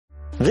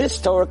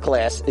This Torah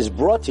class is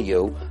brought to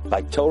you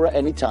by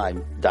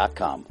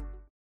TorahAnytime.com.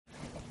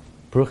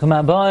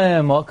 Baruchim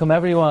Abayim, welcome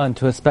everyone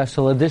to a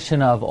special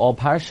edition of All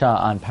Parsha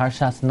on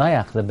Parshas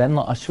Noach, the Ben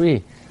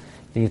Ashri,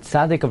 the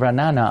Tzaddik of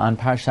Ranana on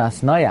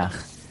Parshas Noach,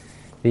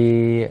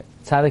 the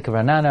Tzaddik of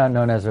Ranana,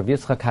 known as Rabbi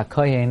Yitzchak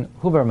HaKohen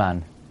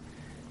Huberman,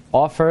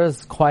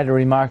 offers quite a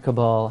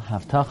remarkable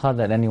haftacha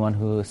that anyone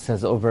who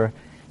says over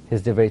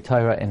his Divrei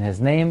Torah in his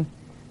name,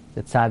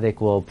 the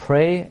Tzaddik will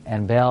pray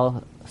and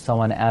bail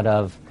someone out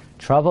of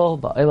trouble,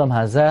 ba'olam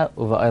hazeh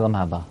u'ba'olam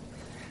haba.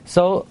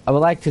 So, I would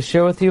like to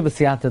share with you,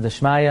 b'siyata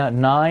d'shmaya,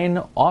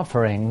 9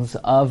 offerings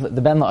of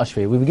the Ben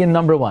Ashri. We begin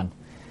number 1.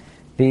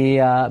 The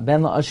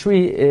Ben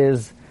Ashri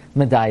is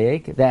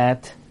medayek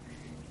that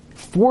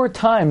 4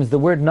 times the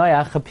word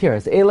Noach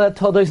appears. Eila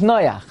todos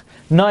Noach.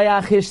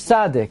 Noach ish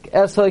tzaddik.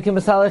 Es hoikim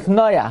b'salech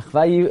Noach.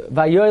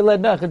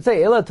 Vayoyled Noach. It'd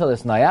say Eila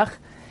todos Noach.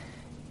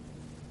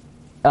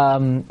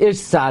 Ish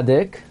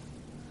tzaddik.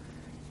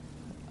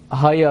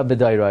 Haya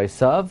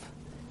b'dayroisav.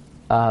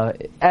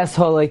 Es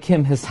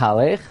hoikim his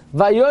halech.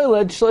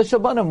 Vayoyled shlosh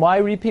abanim. Why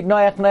repeat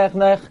Noach, Noach,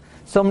 Noach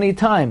so many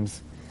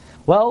times?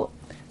 Well,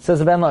 says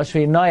the Ben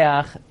Ashri,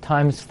 Noach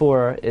times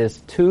 4 is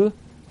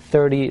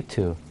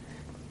 232.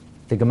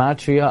 The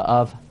gematria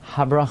of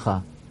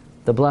habracha,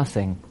 the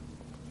blessing,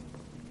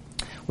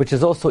 which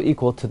is also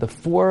equal to the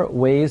 4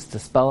 ways to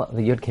spell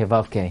the Yud Kei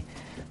Vav Kei.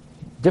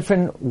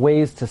 Different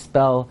ways to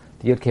spell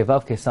the Yud Kei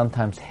Vav Kei.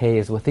 Sometimes Hey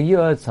is with a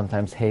Yud,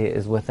 sometimes Hey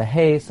is with a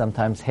Hey,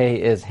 sometimes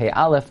Hey is Hey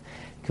Aleph.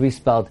 It can be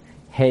spelled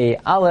Hey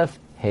Aleph,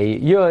 Hey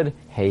Yud,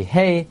 Hey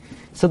Hey.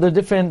 So there are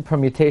different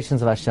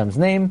permutations of Hashem's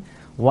name.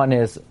 One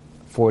is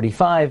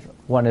 45,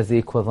 one is the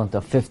equivalent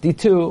of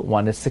 52,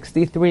 one is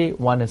 63,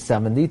 one is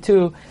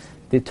 72.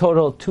 The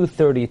total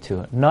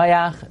 232.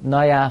 Noach,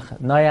 Noach,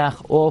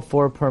 Noach, all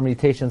 4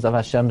 permutations of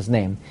Hashem's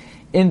name,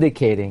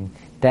 indicating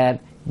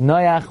that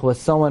Noach was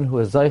someone who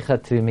was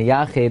zoicha to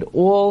miyached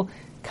all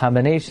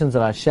combinations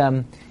of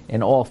Hashem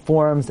in all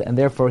forms, and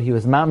therefore he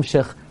was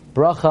mamshech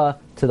bracha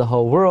to the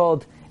whole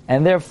world,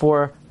 and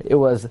therefore it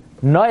was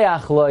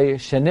Noach loy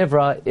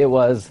shenivra, it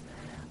was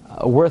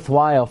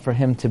worthwhile for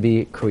him to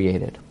be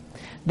created.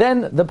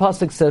 Then the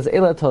pasuk says,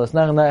 Eila tolos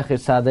Noach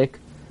ish tzaddik,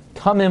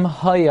 Tamim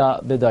haya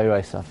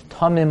b'dayroisav.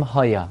 Tamim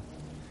haya.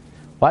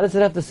 Why does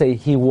it have to say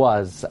he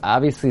was?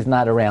 Obviously he's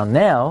not around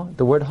now.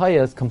 The word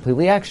haya is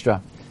completely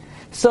extra.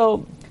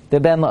 So the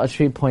Ben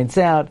Ashri points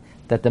out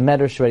that the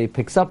Medrash already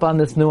picks up on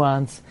this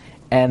nuance,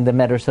 and the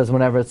Medrash says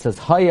whenever it says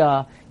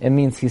haya, it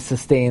means he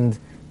sustained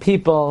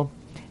people,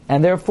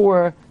 and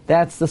therefore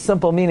that's the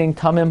simple meaning.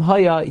 Tamim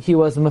haya, he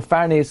was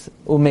mefarnes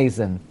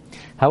umezin.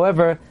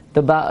 However,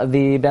 the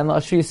Ben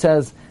Ashri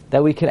says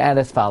that we can add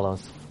as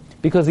follows.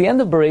 Because the end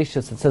of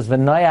Bereshis, it says,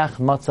 V'noach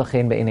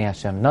matzachein be'inei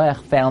Hashem.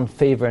 Noach found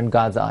favor in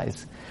God's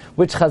eyes.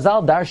 Which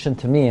Chazal darshan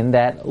to mean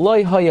that,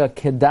 Loi hoya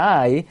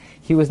kedai,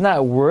 he was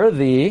not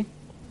worthy,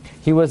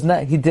 he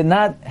did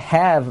not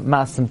have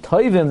masim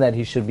toivim that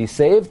he should be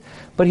saved,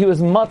 but he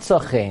was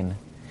matzachein.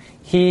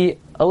 He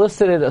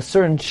elicited a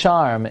certain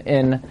charm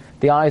in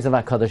the eyes of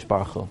HaKadosh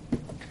Baruch Hu.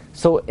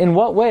 So in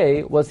what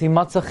way was he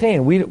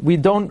matzachein? We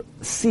don't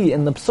see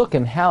in the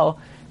psukim how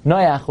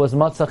Noach was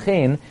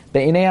matzachein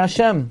be'inei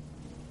Hashem.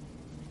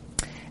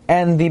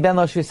 And the Ben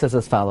Ashri says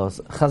as follows: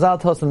 Chazal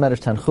tells the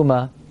Medrash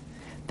Tanchuma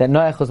that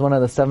Noach was one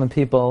of the 7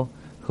 people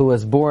who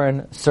was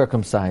born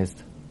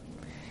circumcised.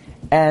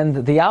 And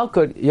the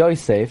Yalkut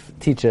Yosef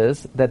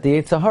teaches that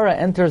the Yetzer Hara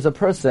enters a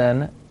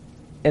person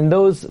in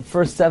those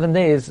first 7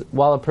 days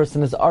while a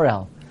person is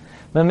Arel.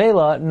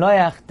 Memela,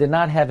 Noach did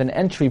not have an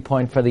entry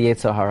point for the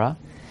Yetzer Hara,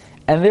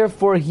 and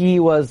therefore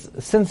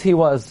since he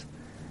was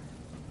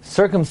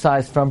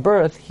circumcised from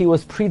birth, he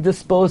was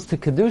predisposed to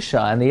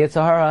Kedusha, and the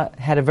Yetzer Hara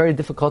had a very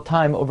difficult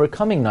time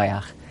overcoming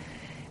Noach.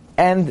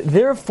 And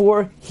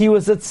therefore, he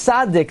was a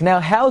tzaddik. Now,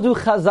 how do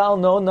Chazal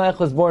know Noach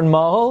was born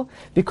Mahol?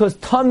 Because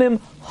Tamim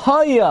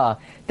Haya,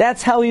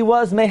 that's how he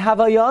was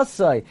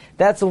Mehavayasai.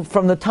 That's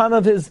from the time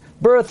of his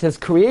birth, his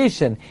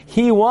creation.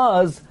 He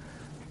was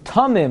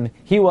Tamim,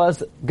 he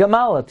was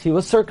Gemalat, he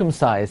was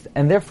circumcised,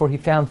 and therefore he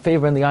found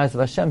favor in the eyes of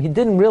Hashem. He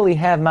didn't really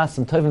have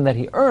Masim Tovim that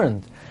he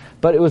earned,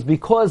 but it was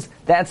because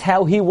that's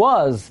how he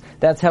was.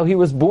 That's how he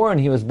was born.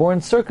 He was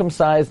born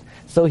circumcised,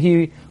 so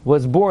he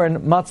was born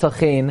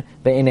matzachein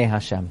be'inei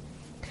Hashem.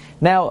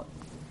 Now,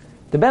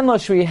 the Ben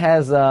Ashri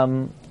has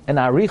an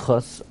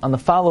arichos on the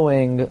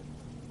following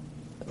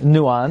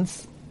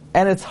nuance,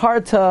 and it's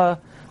hard to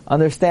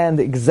understand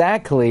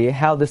exactly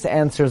how this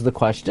answers the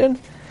question,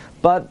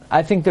 but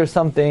I think there's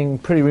something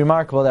pretty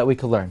remarkable that we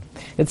could learn.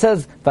 It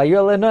says,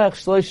 "Vayor leNoach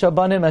shloisha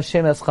banim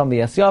Hashem escham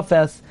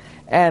v'yasyafes,"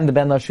 and the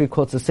Ben Ashri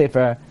quotes the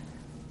Sefer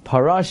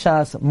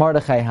Parashas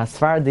Mordechai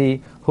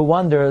Hasfardi, who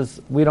wonders,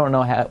 we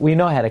know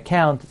how to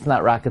count, it's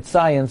not rocket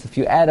science. If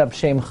you add up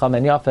Shem, Cham,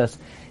 and Yafes,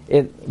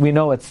 we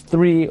know it's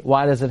 3.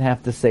 Why does it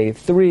have to say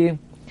 3?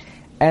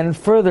 And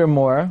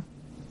furthermore,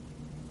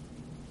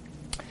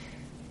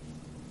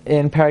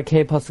 in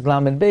Parakeh Pasuk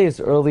Lamed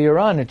Beis, earlier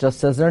on, it just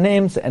says their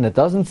names, and it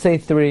doesn't say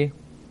 3.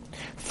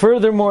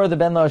 Furthermore, the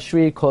Ben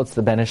Ashri quotes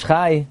the Ben Ish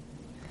Chai,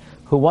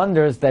 who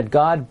wonders that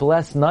God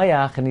blessed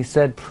Noach and he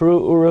said, Pru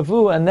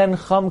Uravu, and then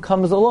Chum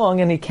comes along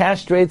and he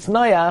castrates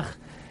Noach,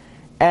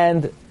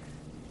 and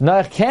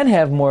Noach can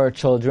have more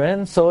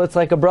children, so it's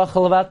like a bracha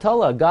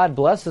levatala. God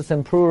blesses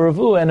him, Pru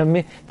Uravu,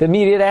 and the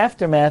immediate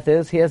aftermath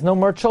is he has no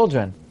more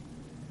children.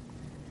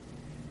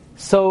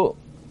 So,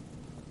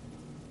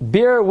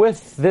 bear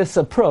with this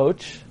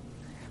approach,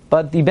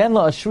 but the Ben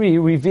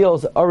La'ashri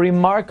reveals a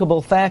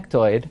remarkable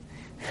factoid,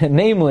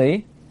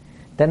 namely,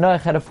 that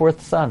Noach had a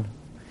fourth son.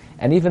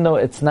 And even though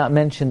it's not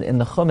mentioned in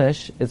the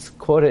Chumash, it's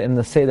quoted in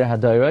the Seder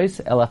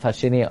HaDoros, Elaf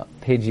Hashini,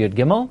 page Yud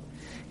Gimel.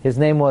 His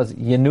name was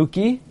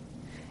Yenuki,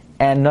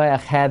 and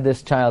Noach had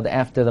this child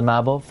after the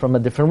Mabul from a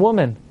different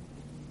woman.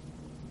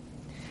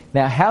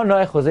 Now, how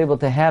Noach was able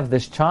to have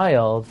this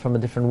child from a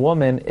different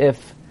woman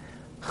if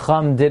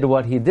Chum did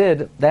what he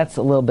did, that's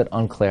a little bit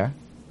unclear.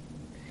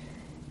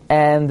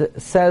 And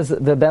says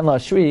the Ben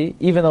La'ashri,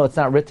 even though it's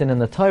not written in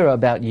the Torah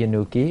about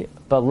Yenuki,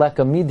 but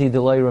Leka Midi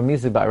Deloy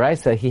Ramizi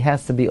Ba'araisa, he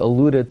has to be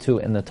alluded to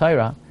in the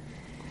Torah.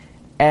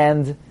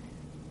 And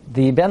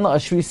the Ben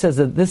La'ashri says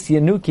that this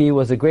Yenuki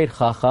was a great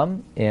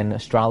chacham in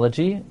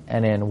astrology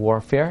and in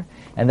warfare,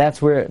 and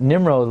that's where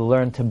Nimrod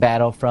learned to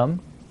battle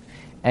from.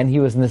 And he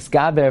was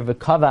Nisgaber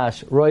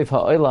V'Kavash Roiv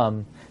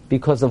Ha'olam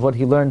because of what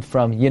he learned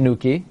from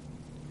Yenuki.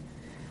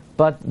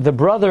 But the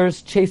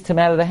brothers chased him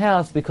out of the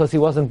house because he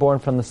wasn't born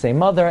from the same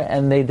mother,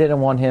 and they didn't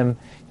want him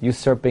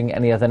usurping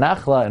any other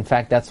nachla. In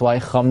fact, that's why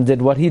Chum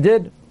did what he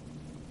did.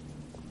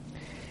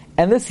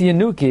 And this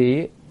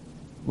Yenuki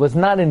was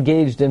not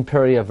engaged in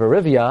Periya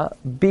Verivia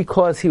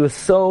because he was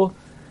so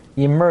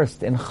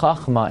immersed in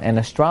Chachma and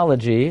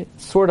astrology,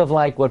 sort of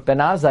like what Ben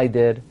Azai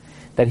did,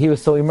 that he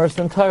was so immersed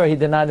in Torah, he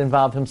did not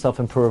involve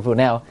himself in Puravu.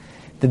 Now,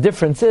 the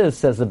difference is,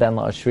 says the Ben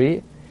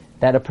La'ashri,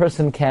 that a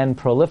person can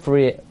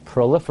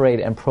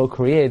proliferate and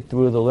procreate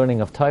through the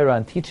learning of Torah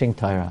and teaching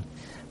Torah.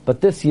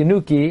 But this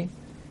Yenuki,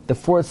 the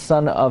fourth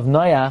son of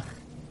Noach,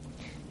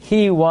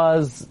 he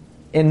was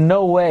in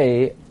no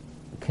way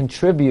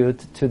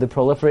contribute to the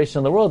proliferation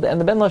of the world. And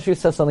the Ben La'ashri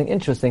says something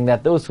interesting,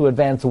 that those who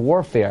advance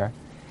warfare,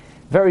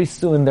 very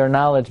soon their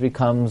knowledge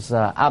becomes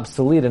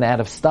obsolete and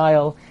out of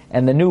style,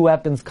 and the new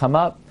weapons come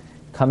out,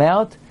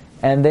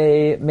 and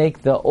they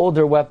make the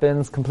older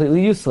weapons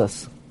completely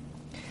useless.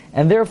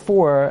 And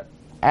therefore,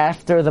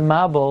 after the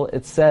Mabul,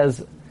 it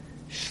says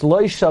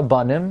Shloisha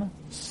Banim,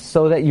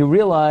 so that you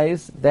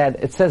realize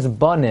that it says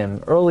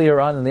Banim. Earlier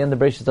on in the end of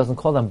Bereshit, it doesn't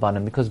call them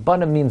Banim, because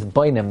Banim means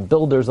Bainim,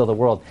 builders of the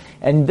world.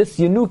 And this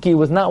Yenuki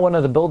was not one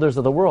of the builders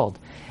of the world.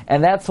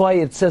 And that's why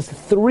it says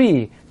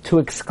 3 to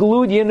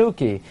exclude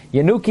Yenuki.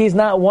 Yenuki is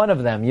not one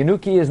of them.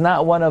 Yenuki is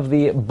not one of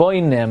the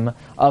Bainim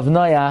of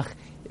Noach.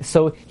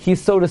 So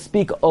he's, so to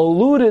speak,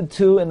 alluded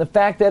to in the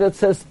fact that it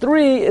says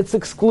 3, it's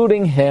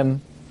excluding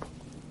him.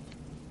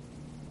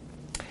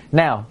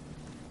 Now,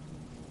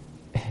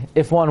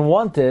 if one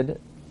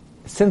wanted,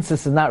 since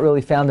this is not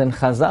really found in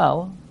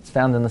Chazal, it's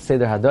found in the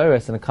Seder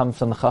HaDoros and it comes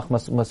from the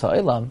Chachmas Umas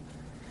Ha'olam,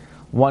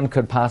 one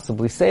could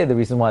possibly say the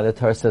reason why the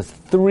Torah says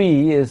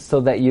 3 is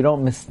so that you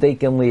don't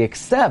mistakenly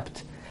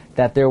accept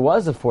that there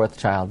was a fourth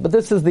child. But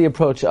this is the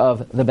approach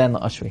of the Ben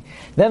La'ashri.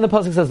 Then the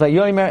pasuk says,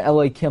 Vayomer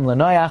Elokim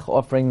LeNoach,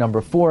 offering number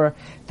 4.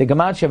 The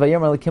Gematria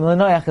Vayomer Elokim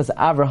LeNoach is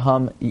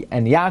Avraham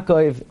and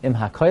Yaakov im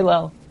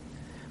HaKoilel,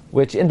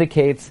 which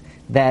indicates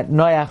that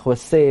Noach was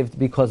saved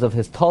because of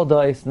his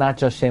Toldos, not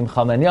just Shem,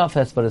 Cham, and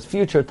Yafes, but his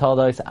future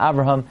Toldos,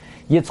 Avraham,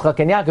 Yitzchak,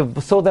 and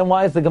Yaakov. So then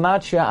why is the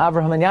Gematria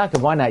Avraham and Yaakov?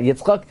 Why not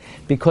Yitzchak?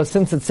 Because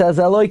since it says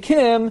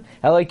Elokim,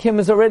 Elokim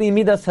is already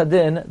Midas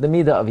Hadin, the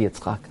Midah of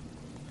Yitzchak.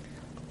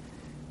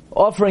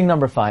 Offering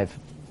number 5.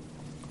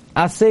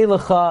 Asei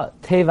lecha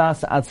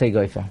tevas atzei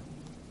goifer.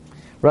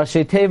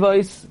 Rashi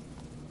tevois,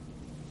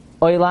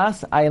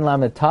 oilas, ayin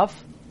lamed taf,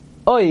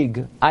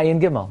 oig, ayin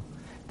gimel.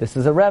 This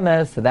is a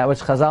remez to that which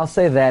Chazal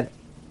say that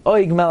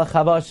Oig Melech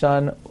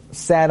Habashan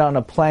sat on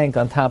a plank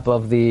on top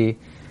of the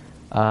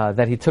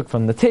that he took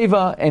from the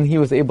Teva, and he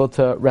was able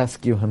to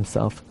rescue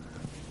himself.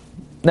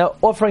 Now,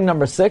 offering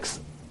number 6,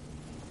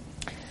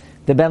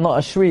 the Ben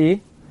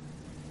La'ashri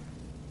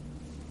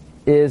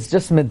is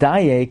just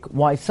medayek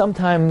why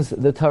sometimes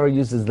the Torah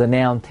uses the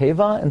noun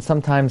Teva and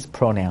sometimes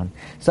pronoun.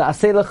 So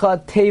Asei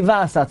lecha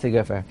Teva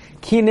satzegefer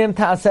kinim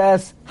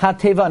ta'ases ha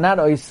Teva, not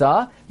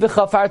oisa,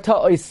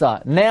 v'chafarta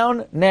oisa,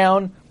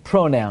 noun,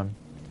 pronoun.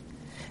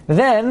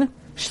 Then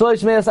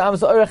shlosh me'as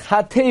amos orech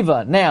ha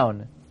Teva,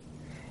 noun,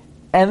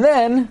 and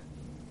then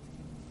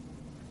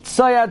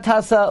tsayar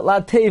tasa la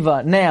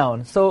Teva,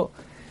 noun. So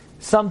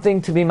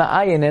something to be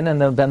ma'ayin in,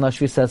 and the Ben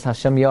La'ashri says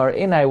Hashem yar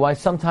inai, why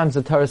sometimes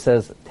the Torah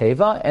says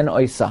Teva and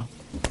Oisa.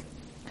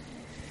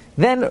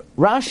 Then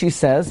Rashi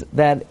says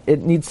that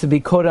it needs to be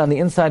coated on the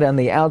inside and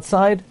the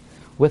outside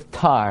with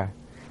tar.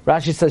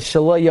 Rashi says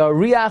Shelo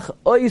yariach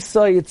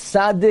Oisa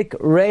tzadik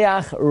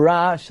reach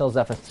ra shel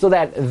zephyr, so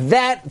that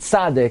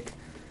tzadik,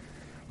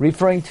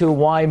 referring to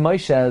why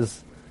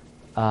Moshe's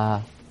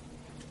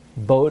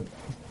boat,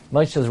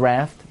 Moshe's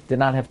raft, did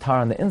not have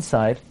tar on the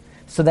inside,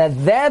 so that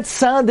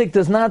tzaddik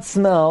does not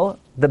smell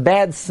the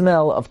bad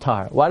smell of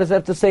tar. Why does it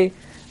have to say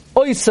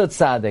oisa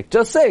tzaddik?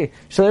 Just say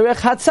shalirech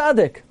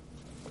hatzaddik.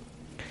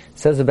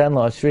 Says the Ben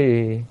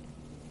Lashri.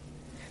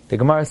 The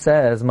Gemara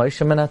says,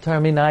 Moshe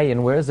menatar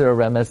minayin. Where is there a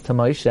remez to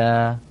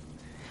Moshe?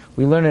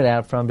 We learn it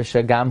out from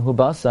B'Shagam Hu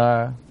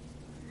Basar.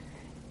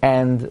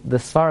 And the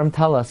Sfarim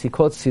tell us, he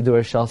quotes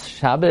Sidur Shal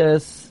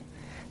Shabbos,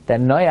 that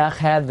Noach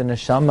had the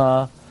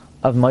neshama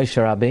of Moshe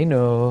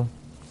Rabbeinu.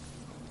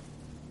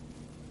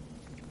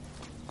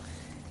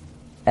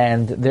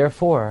 And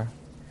therefore,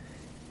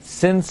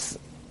 since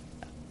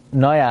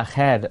Noach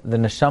had the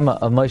neshama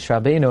of Moshe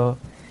Rabbeinu,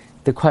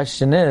 the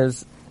question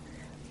is,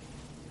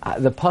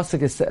 the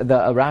pasuk is, the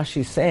Rashi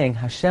is saying,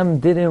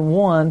 Hashem didn't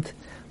want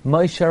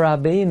Moshe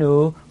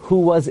Rabbeinu, who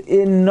was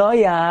in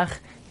Noach,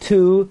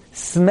 to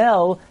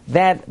smell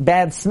that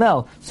bad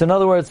smell. So in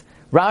other words,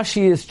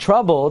 Rashi is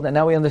troubled, and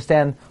now we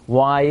understand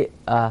why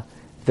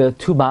the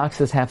two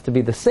boxes have to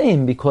be the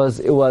same, because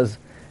it was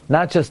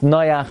not just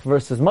Noach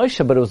versus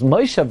Moshe, but it was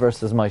Moshe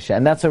versus Moshe.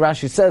 And that's what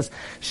Rashi says,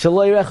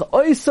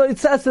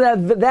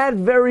 that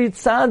very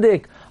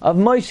tzaddik of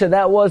Moshe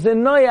that was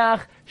in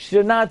Noach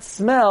should not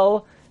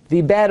smell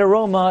the bad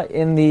aroma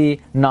in the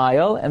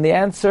Nile. And the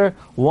answer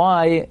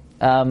why,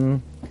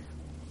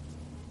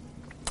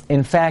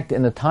 in fact,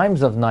 in the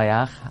times of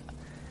Noach,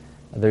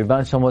 the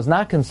Rebbeinu Shalom was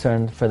not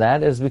concerned for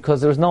that, is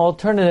because there was no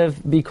alternative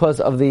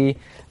because of the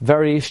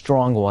very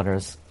strong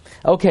waters.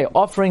 Okay,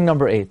 offering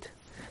number 8.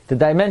 The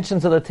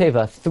dimensions of the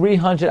Teva,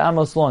 300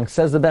 amos long.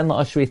 Says the Ben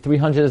La'ashri,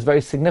 300 is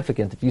very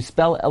significant. If you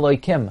spell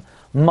Elohim,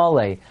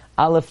 Male,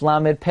 Aleph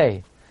Lamed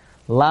Pei,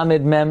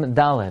 Lamed Mem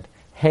Daled,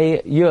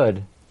 Hey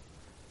Yud,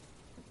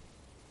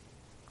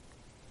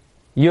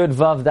 Yud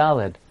Vav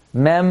Daled,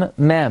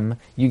 Mem,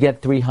 you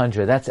get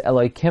 300. That's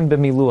Elohim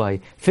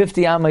b'miluai.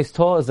 50 amos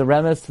tall is a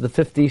remez to the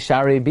 50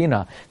 Shari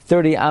Bina.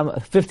 50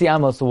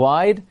 amos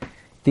wide,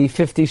 the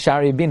 50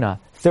 Shari Bina.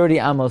 30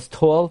 amos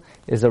tall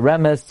is a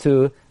remez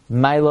to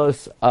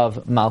Milos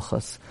of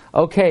Malchus.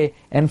 Okay,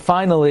 and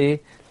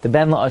finally, the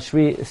Ben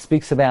La'ashri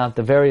speaks about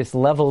the various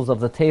levels of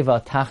the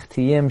Teva,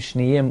 Tachtiyim,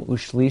 Shniyim,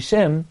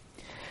 Ushlishim,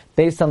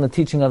 based on the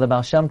teaching of the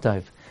Baal Shem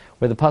Tov,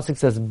 where the pasuk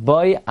says,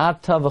 Boy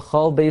ata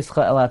v'chol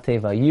beischa el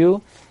Teva.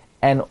 You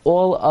and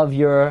all of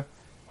your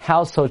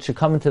household should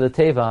come into the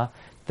Teva.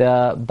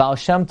 The Baal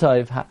Shem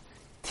Tov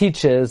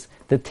teaches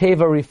the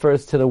Teva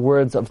refers to the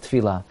words of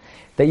Tefillah.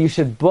 That you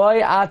should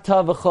boy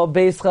ata v'chol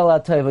beischa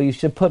el Teva. You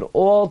should put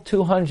all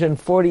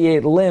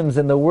 248 limbs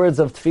in the words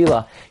of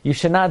Tefillah. You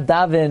should not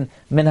daven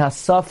min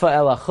hasafa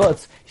el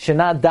achutz. You should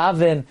not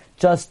daven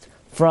just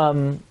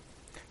from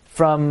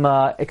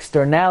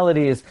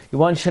externalities.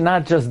 One should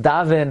not just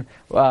daven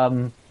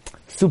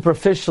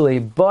superficially.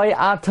 Boy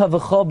ata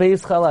v'chol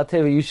beischa el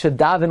Teva. You should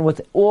daven with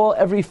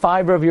every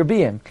fiber of your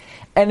being.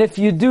 And if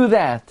you do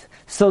that,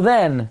 so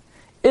then,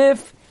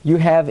 if you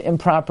have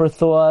improper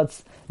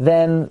thoughts,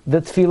 then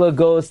the tefillah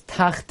goes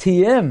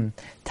tachtiyim.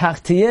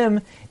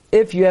 Tachtiyim,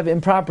 if you have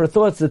improper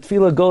thoughts, the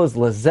tefillah goes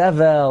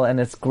lezevel, and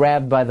it's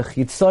grabbed by the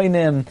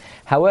chitzonim.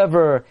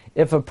 However,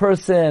 if a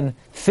person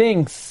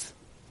thinks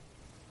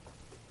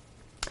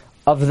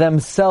of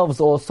themselves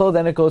also,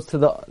 then it goes to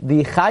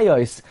the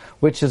chayos,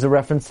 which is a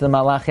reference to the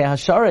malachi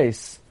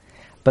hashares.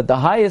 But the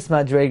highest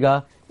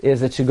madrega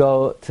is it should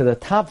go to the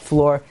top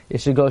floor, it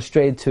should go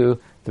straight to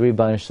the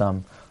Rebbeinu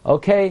Shalom.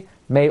 Okay?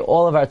 May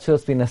all of our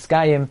tefillos be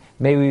neskayim.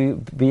 May we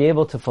be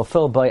able to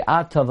fulfill by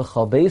ata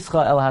v'chol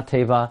beischa el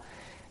hateva,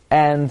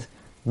 and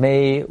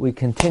may we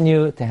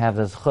continue to have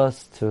the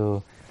zchus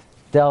to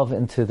delve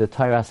into the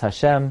Torahs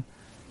Hashem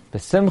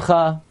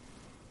b'simcha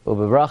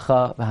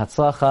u'b'bracha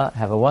v'hatzlacha.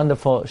 Have a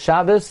wonderful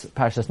Shabbos.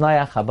 Parshas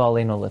Noach haba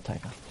aleinu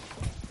l'Torah.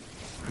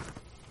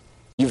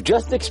 You've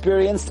just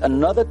experienced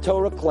another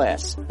Torah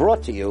class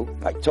brought to you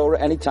by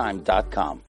TorahAnytime.com.